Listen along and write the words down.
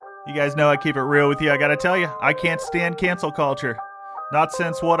You guys know I keep it real with you. I gotta tell you, I can't stand cancel culture. Not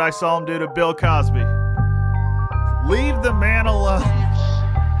since what I saw him do to Bill Cosby. Leave the man alone.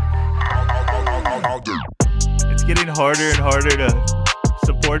 It's getting harder and harder to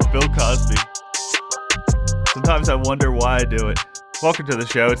support Bill Cosby. Sometimes I wonder why I do it. Welcome to the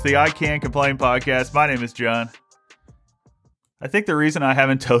show. It's the I Can't Complain podcast. My name is John. I think the reason I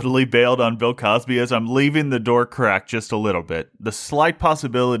haven't totally bailed on Bill Cosby is I'm leaving the door cracked just a little bit. The slight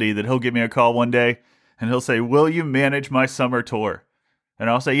possibility that he'll give me a call one day and he'll say, "Will you manage my summer tour?" And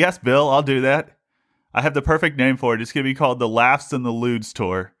I'll say, "Yes, Bill, I'll do that." I have the perfect name for it. It's going to be called the Laughs and the Lewds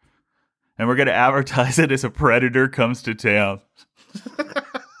Tour. And we're going to advertise it as a predator comes to town.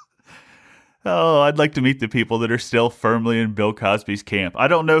 Oh, I'd like to meet the people that are still firmly in Bill Cosby's camp. I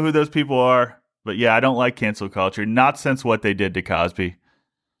don't know who those people are. But yeah, I don't like cancel culture, not since what they did to Cosby.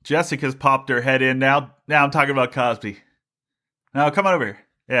 Jessica's popped her head in now. Now I'm talking about Cosby. Now come on over here.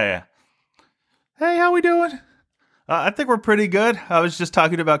 Yeah. Hey, how we doing? I think we're pretty good. I was just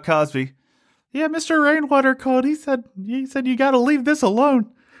talking about Cosby. Yeah, Mr. Rainwater called. He said you got to leave this alone.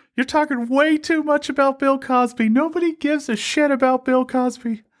 You're talking way too much about Bill Cosby. Nobody gives a shit about Bill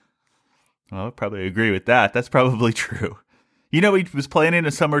Cosby. Well, I probably agree with that. That's probably true. You know he was planning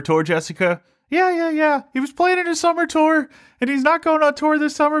a summer tour, Jessica? Yeah. He was planning a summer tour, and he's not going on tour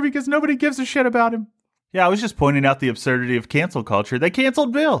this summer because nobody gives a shit about him. Yeah, I was just pointing out the absurdity of cancel culture. They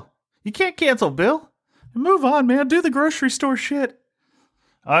canceled Bill. You can't cancel Bill. Move on, man. Do the grocery store shit.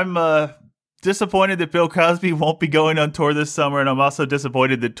 I'm disappointed that Bill Cosby won't be going on tour this summer, and I'm also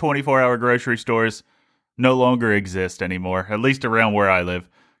disappointed that 24-hour grocery stores no longer exist anymore, at least around where I live.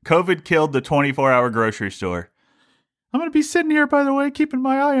 COVID killed the 24-hour grocery store. I'm going to be sitting here, by the way, keeping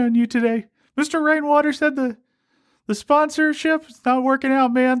my eye on you today. Mr. Rainwater said the sponsorship is not working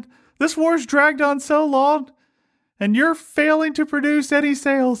out, man. This war's dragged on so long, and you're failing to produce any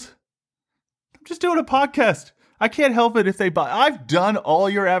sales. I'm just doing a podcast. I can't help it if they buy. I've done all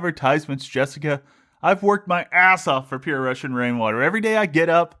your advertisements, Jessica. I've worked my ass off for Pure Russian Rainwater. Every day I get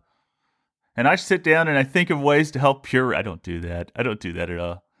up, and I sit down and I think of ways to help Pure. I don't do that. I don't do that at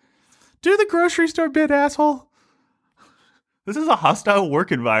all. Do the grocery store bit, asshole. This is a hostile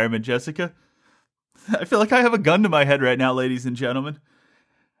work environment, Jessica. I feel like I have a gun to my head right now, ladies and gentlemen.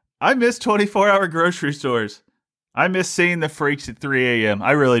 I miss 24-hour grocery stores. I miss seeing the freaks at 3 a.m.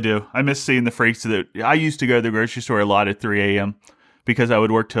 I really do. I miss seeing the freaks. I used to go to the grocery store a lot at 3 a.m. because I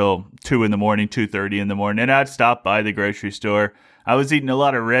would work till 2 in the morning, 2:30 in the morning, and I'd stop by the grocery store. I was eating a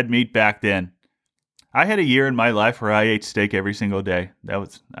lot of red meat back then. I had a year in my life where I ate steak every single day.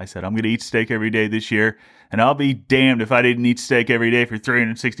 I said, I'm going to eat steak every day this year, and I'll be damned if I didn't eat steak every day for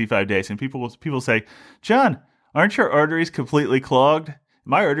 365 days. And people say, John, aren't your arteries completely clogged?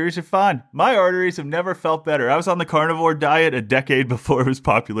 My arteries are fine. My arteries have never felt better. I was on the carnivore diet a decade before it was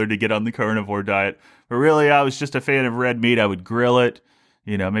popular to get on the carnivore diet. But really, I was just a fan of red meat. I would grill it.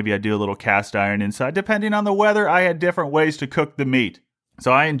 Maybe I'd do a little cast iron inside. Depending on the weather, I had different ways to cook the meat.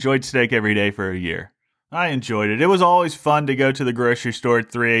 So I enjoyed steak every day for a year. I enjoyed it. It was always fun to go to the grocery store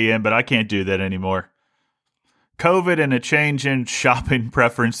at 3 a.m., but I can't do that anymore. COVID and a change in shopping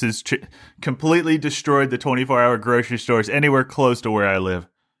preferences completely destroyed the 24-hour grocery stores anywhere close to where I live.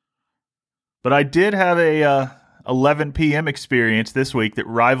 But I did have a 11 p.m. experience this week that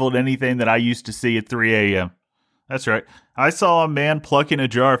rivaled anything that I used to see at 3 a.m. That's right. I saw a man plucking a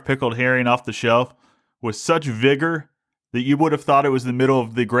jar of pickled herring off the shelf with such vigor that you would have thought it was the middle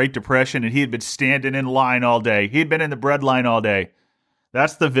of the Great Depression and he had been standing in line all day. He'd been in the bread line all day.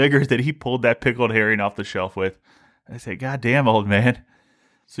 That's the vigor that he pulled that pickled herring off the shelf with. I say, God damn, old man.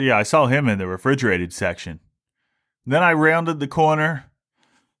 So yeah, I saw him in the refrigerated section. Then I rounded the corner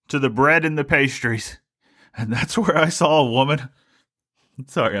to the bread and the pastries. And that's where I saw a woman.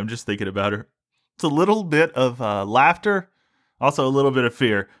 Sorry, I'm just thinking about her. It's a little bit of laughter, also a little bit of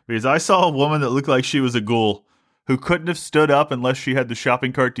fear. Because I saw a woman that looked like she was a ghoul, who couldn't have stood up unless she had the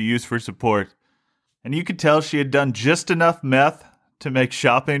shopping cart to use for support. And you could tell she had done just enough meth to make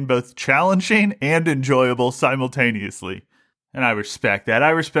shopping both challenging and enjoyable simultaneously. And I respect that. I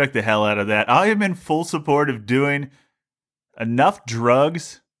respect the hell out of that. I am in full support of doing enough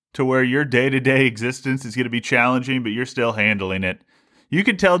drugs to where your day-to-day existence is going to be challenging, but you're still handling it. You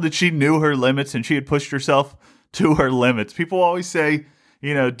could tell that she knew her limits and she had pushed herself to her limits. People always say,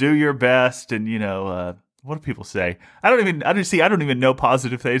 do your best and, what do people say? I don't even know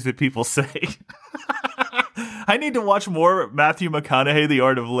positive things that people say. I need to watch more Matthew McConaughey, The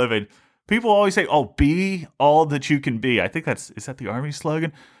Art of Living. People always say, be all that you can be. I think is that the Army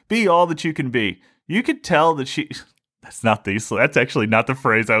slogan? Be all that you can be. You could tell that that's actually not the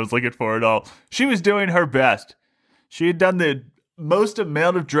phrase I was looking for at all. She was doing her best. She had done the most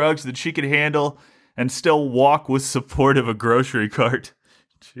amount of drugs that she could handle and still walk with support of a grocery cart.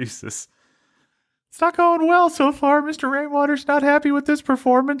 Jesus. It's not going well so far. Mr. Rainwater's not happy with this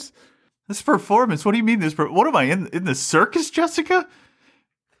performance. This performance? What do you mean what am I, in the circus, Jessica?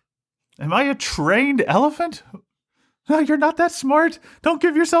 Am I a trained elephant? No, you're not that smart. Don't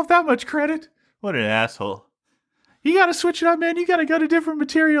give yourself that much credit. What an asshole. You gotta switch it up, man. You gotta go to different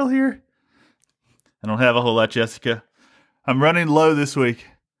material here. I don't have a whole lot, Jessica. I'm running low this week.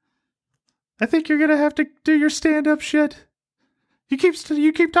 I think you're gonna have to do your stand-up shit. You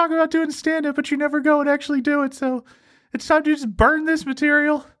keep talking about doing stand-up, but you never go and actually do it, so it's time to just burn this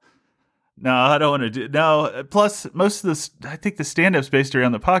material. No, I don't want to do... No, plus, most of this... I think the stand-up's based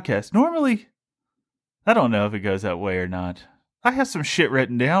around the podcast. Normally, I don't know if it goes that way or not. I have some shit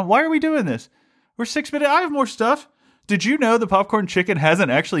written down. Why are we doing this? We're 6 minutes... I have more stuff. Did you know the popcorn chicken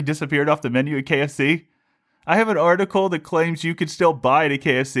hasn't actually disappeared off the menu at KFC? I have an article that claims you could still buy it at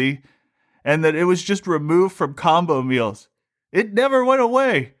KFC, and that it was just removed from combo meals. It never went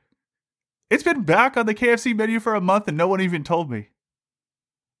away. It's been back on the KFC menu for a month and no one even told me.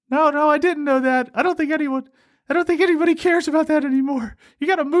 No, I didn't know that. I don't think anybody cares about that anymore. You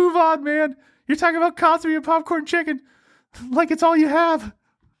gotta move on, man. You're talking about Cosby and popcorn chicken like it's all you have.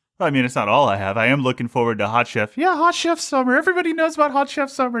 I mean, it's not all I have. I am looking forward to Hot Chef. Yeah, Hot Chef Summer. Everybody knows about Hot Chef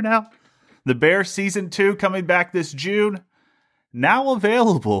Summer now. The Bear Season 2 coming back this June. Now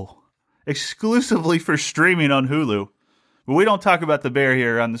available exclusively for streaming on Hulu. But we don't talk about The Bear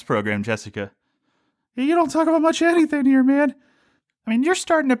here on this program, Jessica. You don't talk about much anything here, man. I mean, you're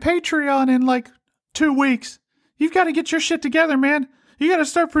starting a Patreon in like 2 weeks. You've got to get your shit together, man. You got to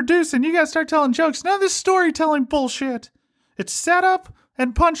start producing. You got to start telling jokes. None of this storytelling bullshit. It's setup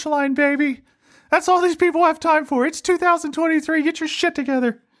and punchline, baby. That's all these people have time for. It's 2023. Get your shit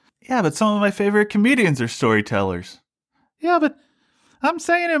together. Yeah, but some of my favorite comedians are storytellers. Yeah, but I'm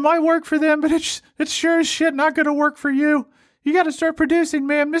saying it might work for them, but it's sure as shit not going to work for you. You got to start producing,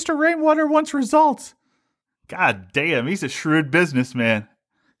 man. Mr. Rainwater wants results. God damn, he's a shrewd businessman.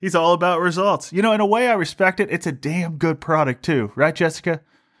 He's all about results. You know, in a way, I respect it. It's a damn good product, too. Right, Jessica?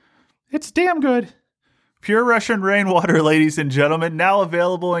 It's damn good. Pure Russian Rainwater, ladies and gentlemen, now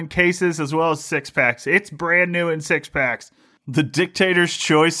available in cases as well as 6-packs. It's brand new in 6-packs. The dictator's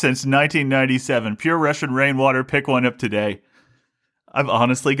choice since 1997. Pure Russian Rainwater. Pick one up today. I've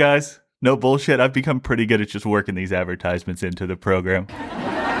honestly, guys, no bullshit, I've become pretty good at just working these advertisements into the program.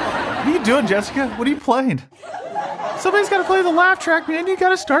 What are you doing, Jessica? What are you playing? Somebody's got to play the laugh track, man. You got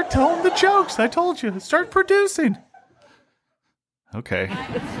to start telling the jokes. I told you. Start producing. Okay.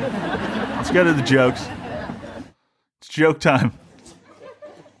 Let's go to the jokes. It's joke time.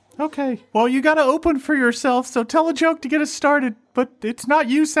 Okay. Well, you got to open for yourself, so tell a joke to get us started, but it's not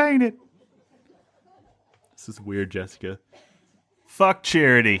you saying it. This is weird, Jessica. Fuck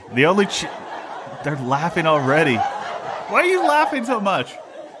charity. The only they're laughing already. Why are you laughing so much?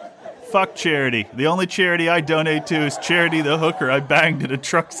 Fuck charity. The only charity I donate to is Charity the hooker I banged at a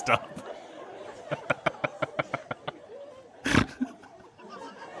truck stop.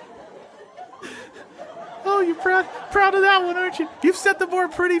 Oh, you're proud of that one, aren't you? You've set the bar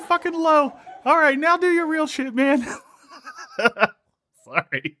pretty fucking low. All right, now do your real shit, man.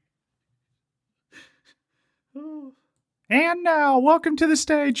 Sorry. And now, welcome to the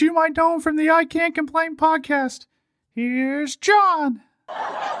stage. You might know him from the I Can't Complain podcast. Here's John.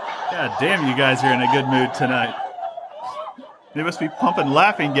 God damn, you guys are in a good mood tonight. They must be pumping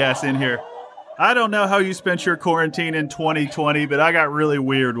laughing gas in here. I don't know how you spent your quarantine in 2020, but I got really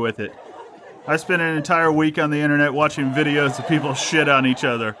weird with it. I spent an entire week on the internet watching videos of people shit on each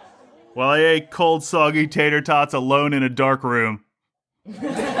other, while I ate cold, soggy tater tots alone in a dark room.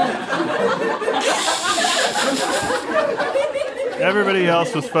 Everybody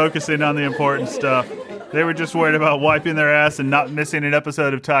else was focusing on the important stuff. They were just worried about wiping their ass and not missing an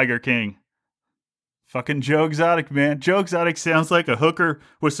episode of Tiger King. Fucking Joe Exotic, man. Joe Exotic sounds like a hooker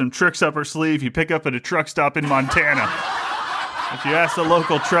with some tricks up her sleeve you pick up at a truck stop in Montana. If you ask the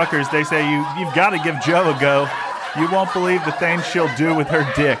local truckers, they say you've got to give Joe a go. You won't believe the things she'll do with her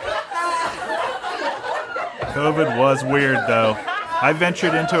dick. COVID was weird, though. I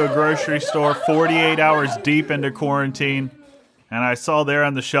ventured into a grocery store 48 hours deep into quarantine, and I saw there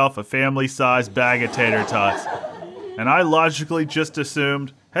on the shelf a family-sized bag of tater tots. And I logically just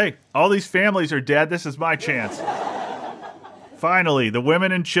assumed, hey, all these families are dead, this is my chance. Finally, the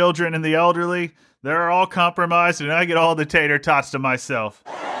women and children and the elderly, they're all compromised, and I get all the tater tots to myself.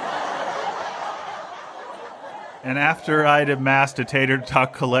 And after I'd amassed a tater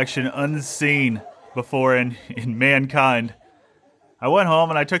tot collection unseen before in mankind, I went home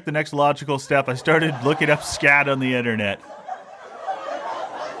and I took the next logical step. I started looking up scat on the internet.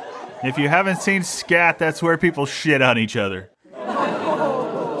 If you haven't seen Scat, that's where people shit on each other.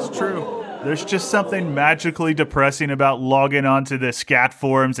 It's true. There's just something magically depressing about logging onto the Scat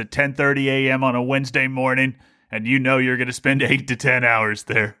forums at 10:30 a.m. on a Wednesday morning, and you know you're going to spend 8 to 10 hours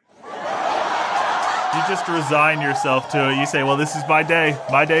there. You just resign yourself to it. You say, well, this is my day.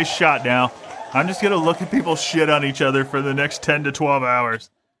 My day's shot now. I'm just going to look at people shit on each other for the next 10 to 12 hours.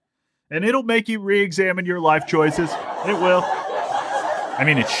 And it'll make you re-examine your life choices. It will. I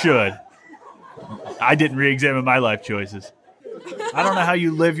mean, it should. I didn't re-examine my life choices. I don't know how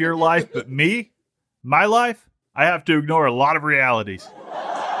you live your life, but me, my life, I have to ignore a lot of realities.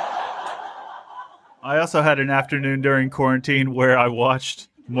 I also had an afternoon during quarantine where I watched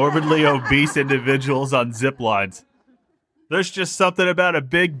morbidly obese individuals on zip lines. There's just something about a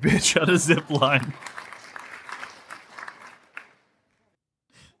big bitch on a zip line.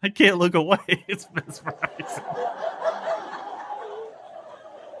 I can't look away. It's mesmerizing.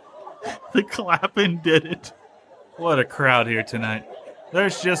 The clapping did it. What a crowd here tonight.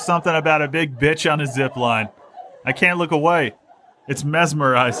 There's just something about a big bitch on a zip line. I can't look away. It's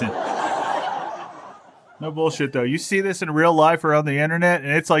mesmerizing. No bullshit, though. You see this in real life or on the internet,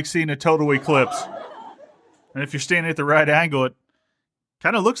 and it's like seeing a total eclipse. And if you're standing at the right angle, it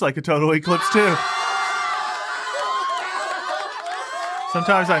kind of looks like a total eclipse, too.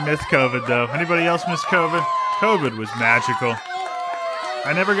 Sometimes I miss COVID, though. Anybody else miss COVID? COVID was magical.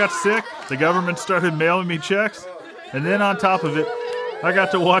 I never got sick. The government started mailing me checks. And then on top of it, I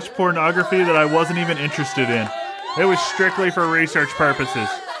got to watch pornography that I wasn't even interested in. It was strictly for research purposes.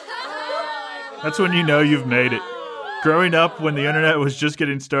 That's when you know you've made it. Growing up, when the internet was just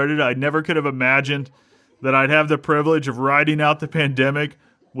getting started, I never could have imagined that I'd have the privilege of riding out the pandemic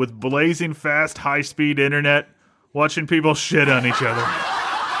with blazing fast, high-speed internet, watching people shit on each other.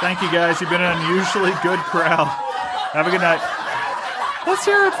 Thank you, guys. You've been an unusually good crowd. Have a good night. Let's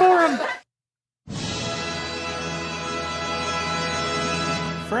hear it for him.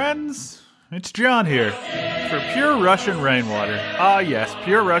 Friends, it's John here for Pure Russian Rainwater. Ah, yes,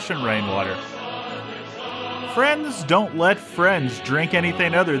 Pure Russian Rainwater. Friends don't let friends drink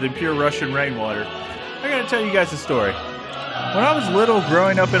anything other than Pure Russian Rainwater. I gotta tell you guys a story. When I was little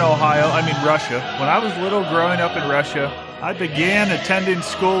growing up in Russia, when I was little growing up in Russia, I began attending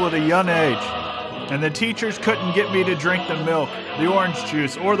school at a young age, and the teachers couldn't get me to drink the milk, the orange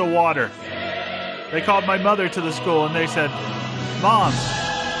juice, or the water. They called my mother to the school and they said, "Mom,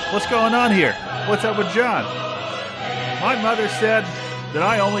 what's going on here? What's up with John?" My mother said that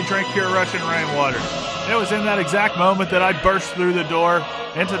I only drink Pure Russian Rainwater. It was in that exact moment that I burst through the door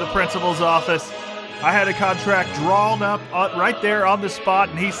into the principal's office. I had a contract drawn up right there on the spot,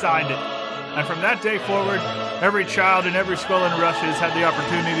 and he signed it. And from that day forward, every child in every school in Russia has had the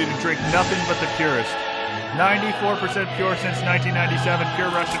opportunity to drink nothing but the purest. 94% pure since 1997,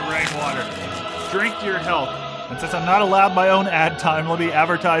 Pure Russian Rainwater. Drink to your health. And since I'm not allowed my own ad time, let me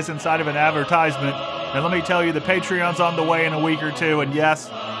advertise inside of an advertisement. And let me tell you, the Patreon's on the way in a week or two. And yes,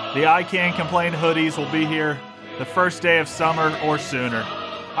 the I Can't Complain hoodies will be here the first day of summer or sooner.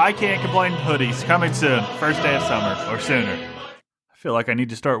 I Can't Complain hoodies coming soon. First day of summer or sooner. I feel like I need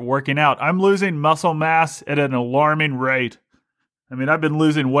to start working out. I'm losing muscle mass at an alarming rate. I mean, I've been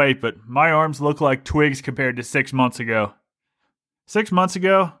losing weight, but my arms look like twigs compared to 6 months ago. 6 months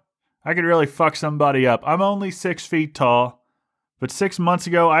ago, I could really fuck somebody up. I'm only 6 feet tall, but 6 months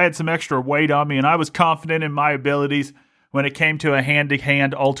ago, I had some extra weight on me, and I was confident in my abilities when it came to a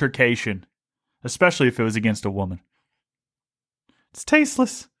hand-to-hand altercation, especially if it was against a woman. It's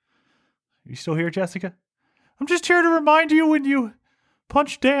tasteless. Are you still here, Jessica? I'm just here to remind you when you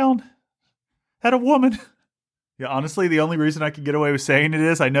punch down at a woman. Yeah, honestly, the only reason I can get away with saying it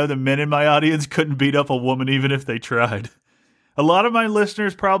is I know the men in my audience couldn't beat up a woman even if they tried. A lot of my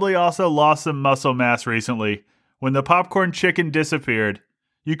listeners probably also lost some muscle mass recently. When the popcorn chicken disappeared,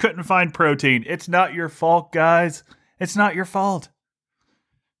 you couldn't find protein. It's not your fault, guys. It's not your fault.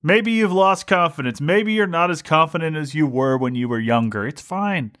 Maybe you've lost confidence. Maybe you're not as confident as you were when you were younger. It's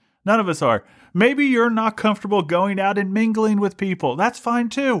fine. None of us are. Maybe you're not comfortable going out and mingling with people. That's fine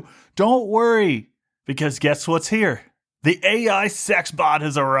too. Don't worry. Because guess what's here? The AI sex bot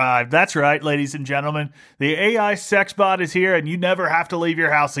has arrived. That's right, ladies and gentlemen. The AI sex bot is here and you never have to leave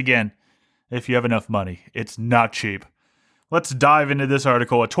your house again. If you have enough money. It's not cheap. Let's dive into this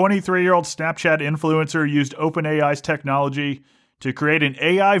article. A 23-year-old Snapchat influencer used OpenAI's technology to create an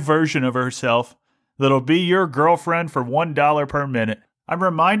AI version of herself that'll be your girlfriend for $1 per minute. I'm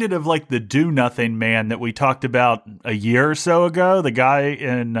reminded of like the Do Nothing Man that we talked about a year or so ago. The guy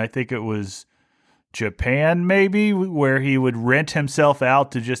in, I think it was Japan maybe, where he would rent himself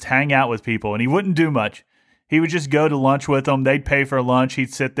out to just hang out with people and he wouldn't do much. He would just go to lunch with them. They'd pay for lunch.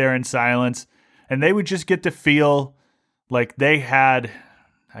 He'd sit there in silence. And they would just get to feel like they had,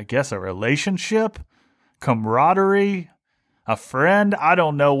 I guess, a relationship, camaraderie, a friend. I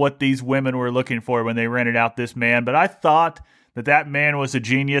don't know what these women were looking for when they rented out this man, but I thought that man was a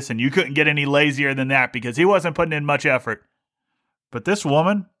genius, and you couldn't get any lazier than that because he wasn't putting in much effort. But this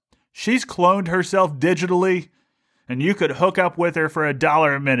woman, she's cloned herself digitally, and you could hook up with her for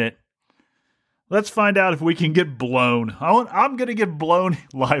 $1 a minute. Let's find out if we can get blown. I'm going to get blown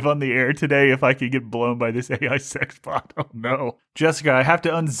live on the air today if I can get blown by this AI sex bot. Oh, no. Jessica, I have to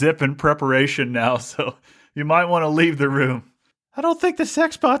unzip in preparation now, so you might want to leave the room. I don't think the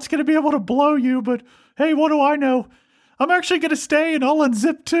sex bot's going to be able to blow you, but hey, what do I know? I'm actually going to stay and I'll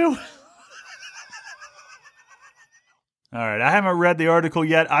unzip too. All right, I haven't read the article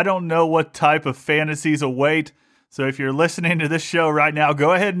yet. I don't know what type of fantasies await. So if you're listening to this show right now,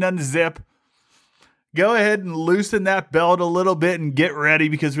 go ahead and unzip. Go ahead and loosen that belt a little bit and get ready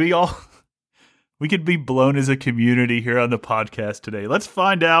because we could be blown as a community here on the podcast today. Let's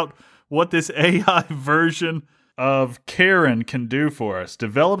find out what this AI version of Karen can do for us.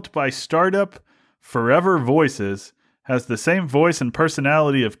 Developed by startup Forever Voices, has the same voice and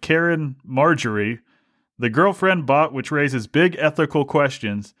personality of Karen Marjorie. The girlfriend bot, which raises big ethical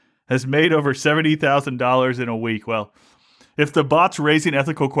questions, has made over $70,000 in a week. Well, if the bot's raising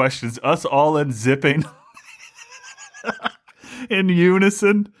ethical questions, us all unzipping in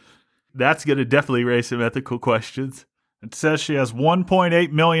unison, that's going to definitely raise some ethical questions. It says she has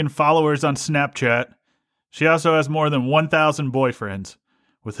 1.8 million followers on Snapchat. She also has more than 1,000 boyfriends,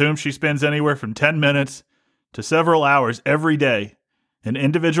 with whom she spends anywhere from 10 minutes to several hours every day in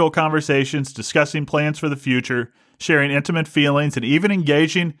individual conversations, discussing plans for the future, sharing intimate feelings, and even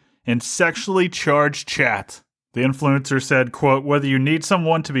engaging in sexually charged chat. The influencer said, quote, "Whether you need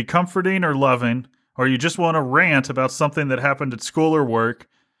someone to be comforting or loving, or you just want to rant about something that happened at school or work,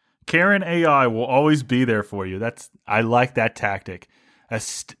 Karen AI will always be there for you." I like that tactic.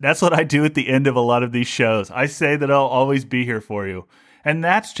 That's what I do at the end of a lot of these shows. I say that I'll always be here for you. And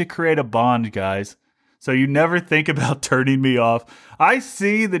that's to create a bond, guys. So you never think about turning me off. I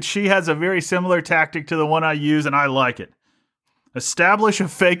see that she has a very similar tactic to the one I use, and I like it. Establish a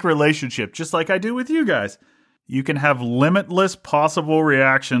fake relationship, just like I do with you guys. You can have limitless possible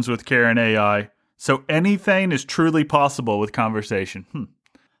reactions with Karen AI, so anything is truly possible with conversation.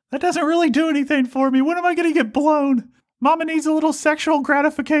 That doesn't really do anything for me. When am I going to get blown? Mama needs a little sexual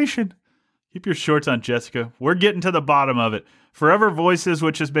gratification. Keep your shorts on, Jessica. We're getting to the bottom of it. Forever Voices,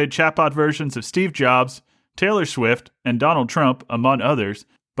 which has made chatbot versions of Steve Jobs, Taylor Swift, and Donald Trump, among others.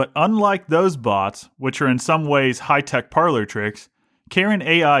 But unlike those bots, which are in some ways high-tech parlor tricks, Karen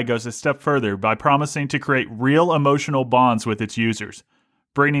AI goes a step further by promising to create real emotional bonds with its users,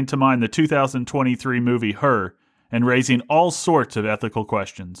 bringing to mind the 2023 movie Her, and raising all sorts of ethical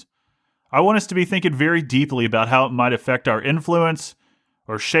questions. I want us to be thinking very deeply about how it might affect our influence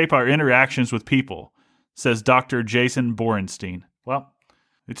or shape our interactions with people, says Dr. Jason Borenstein. Well,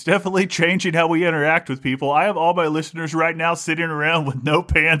 it's definitely changing how we interact with people. I have all my listeners right now sitting around with no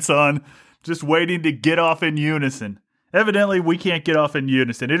pants on, just waiting to get off in unison. Evidently, we can't get off in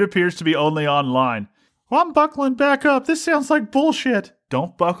unison. It appears to be only online. Well, I'm buckling back up. This sounds like bullshit.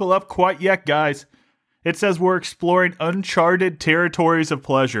 Don't buckle up quite yet, guys. It says we're exploring uncharted territories of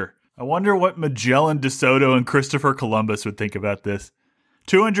pleasure. I wonder what Magellan de Soto and Christopher Columbus would think about this.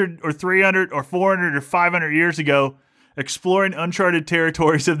 200 or 300 or 400 or 500 years ago, exploring uncharted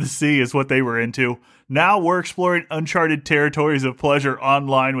territories of the sea is what they were into. Now we're exploring uncharted territories of pleasure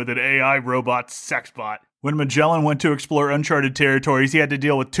online with an AI robot sex bot. When Magellan went to explore uncharted territories, he had to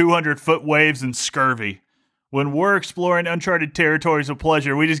deal with 200-foot waves and scurvy. When we're exploring uncharted territories of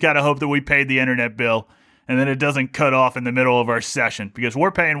pleasure, we just got to hope that we paid the internet bill and then it doesn't cut off in the middle of our session because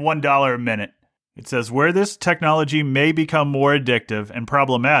we're paying $1 a minute. It says where this technology may become more addictive and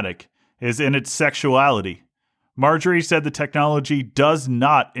problematic is in its sexuality. Marjorie said the technology does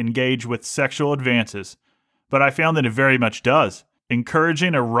not engage with sexual advances, but I found that it very much does,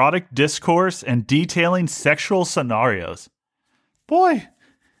 encouraging erotic discourse and detailing sexual scenarios. Boy,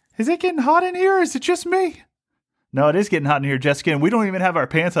 is it getting hot in here or is it just me? No, it is getting hot in here, Jessica, and we don't even have our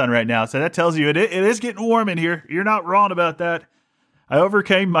pants on right now, so that tells you it is getting warm in here. You're not wrong about that. I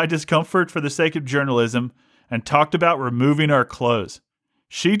overcame my discomfort for the sake of journalism and talked about removing our clothes.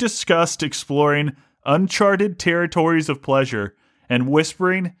 She discussed exploring uncharted territories of pleasure and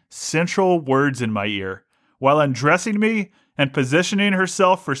whispering sensual words in my ear while undressing me and positioning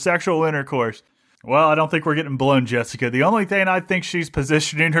herself for sexual intercourse. Well, I don't think we're getting blown, Jessica. The only thing I think she's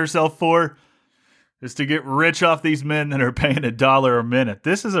positioning herself for is to get rich off these men that are paying $1 a minute.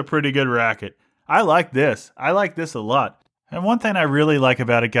 This is a pretty good racket. I like this. I like this a lot. And one thing I really like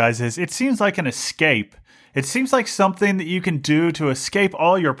about it, guys, is it seems like an escape. It seems like something that you can do to escape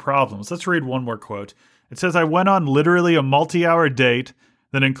all your problems. Let's read one more quote. It says, I went on literally a multi-hour date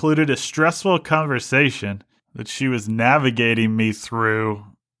that included a stressful conversation that she was navigating me through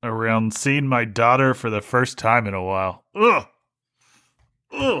around seeing my daughter for the first time in a while. Ugh.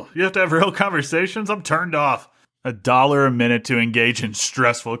 Ugh. You have to have real conversations? I'm turned off. $1 a minute to engage in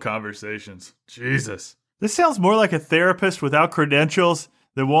stressful conversations. Jesus. This sounds more like a therapist without credentials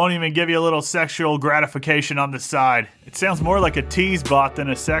that won't even give you a little sexual gratification on the side. It sounds more like a tease bot than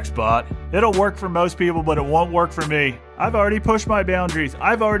a sex bot. It'll work for most people, but it won't work for me. I've already pushed my boundaries.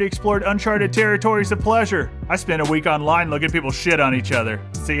 I've already explored uncharted territories of pleasure. I spent a week online looking at people shit on each other.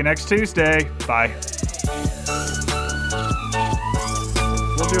 See you next Tuesday. Bye.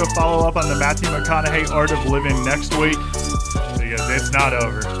 We'll do a follow-up on the Matthew McConaughey Art of Living next week, because it's not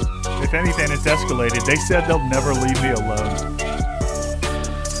over. If anything, it's escalated. They said they'll never leave me alone.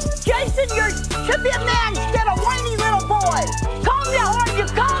 Jason, you should be a man instead of whiny little boy. Call me a whore, you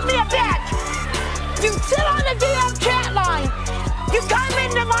call me a bitch. You sit on the damn chat line. You come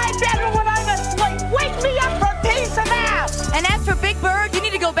into my bedroom when I'm asleep. Wake me up for a piece of ass. And as for Big Bird, you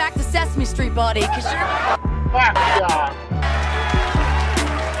need to go back to Sesame Street, buddy, because you're... Fuck yeah.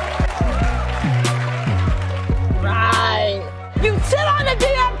 Right. You sit on the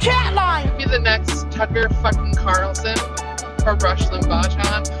damn chat line. Be the next Tucker fucking Carlson or Rush Limbaugh,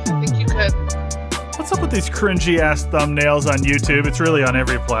 John. I think you could. What's up with these cringy ass thumbnails on YouTube? It's really on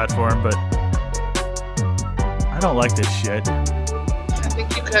every platform, but I don't like this shit. I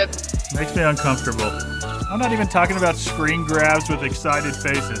think you could. Makes me uncomfortable. I'm not even talking about screen grabs with excited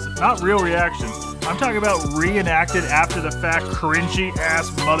faces. Not real reactions. I'm talking about reenacted after the fact cringy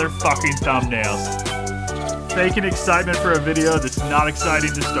ass motherfucking thumbnails. Faking excitement for a video that's not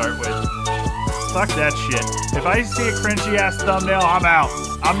exciting to start with. Fuck that shit. If I see a cringy ass thumbnail, I'm out.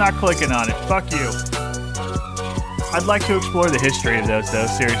 I'm not clicking on it. Fuck you. I'd like to explore the history of those, though,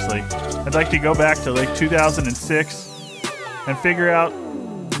 seriously. I'd like to go back to like 2006 and figure out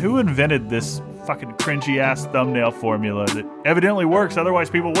who invented this fucking cringy ass thumbnail formula that evidently works, otherwise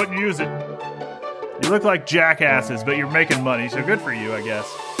people wouldn't use it. You look like jackasses, but you're making money, so good for you, I guess.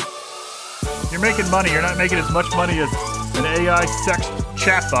 You're making money. You're not making as much money as an AI sex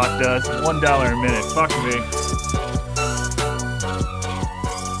chatbot does. $1 a minute. Fuck me.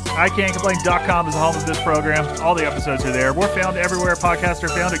 ICan'tComplain.com is the home of this program. All the episodes are there. We're found everywhere podcasts are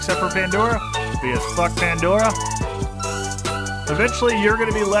found except for Pandora. Be as fuck Pandora. Eventually, you're going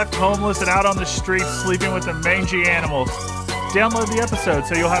to be left homeless and out on the streets sleeping with the mangy animals. Download the episodes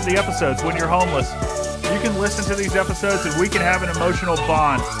so you'll have the episodes when you're homeless. You can listen to these episodes and we can have an emotional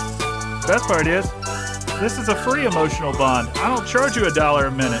bond. Best part is, this is a free emotional bond. I don't charge you $1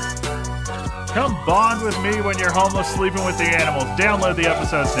 a minute. Come bond with me when you're homeless sleeping with the animals. Download the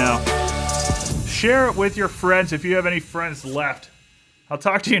episodes now. Share it with your friends if you have any friends left. I'll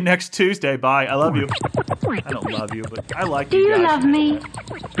talk to you next Tuesday. Bye. I love you. I don't love you, but I like you guys. Do you love me?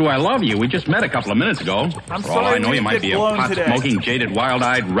 Do I love you? We just met a couple of minutes ago. I'm For all sorry I know, we you might get be a blown today. pot-smoking, jaded,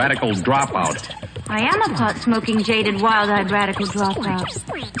 wild-eyed, radical dropout. I am a pot-smoking, jaded, wild-eyed, radical dropout.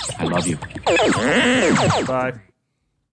 I love you. Bye.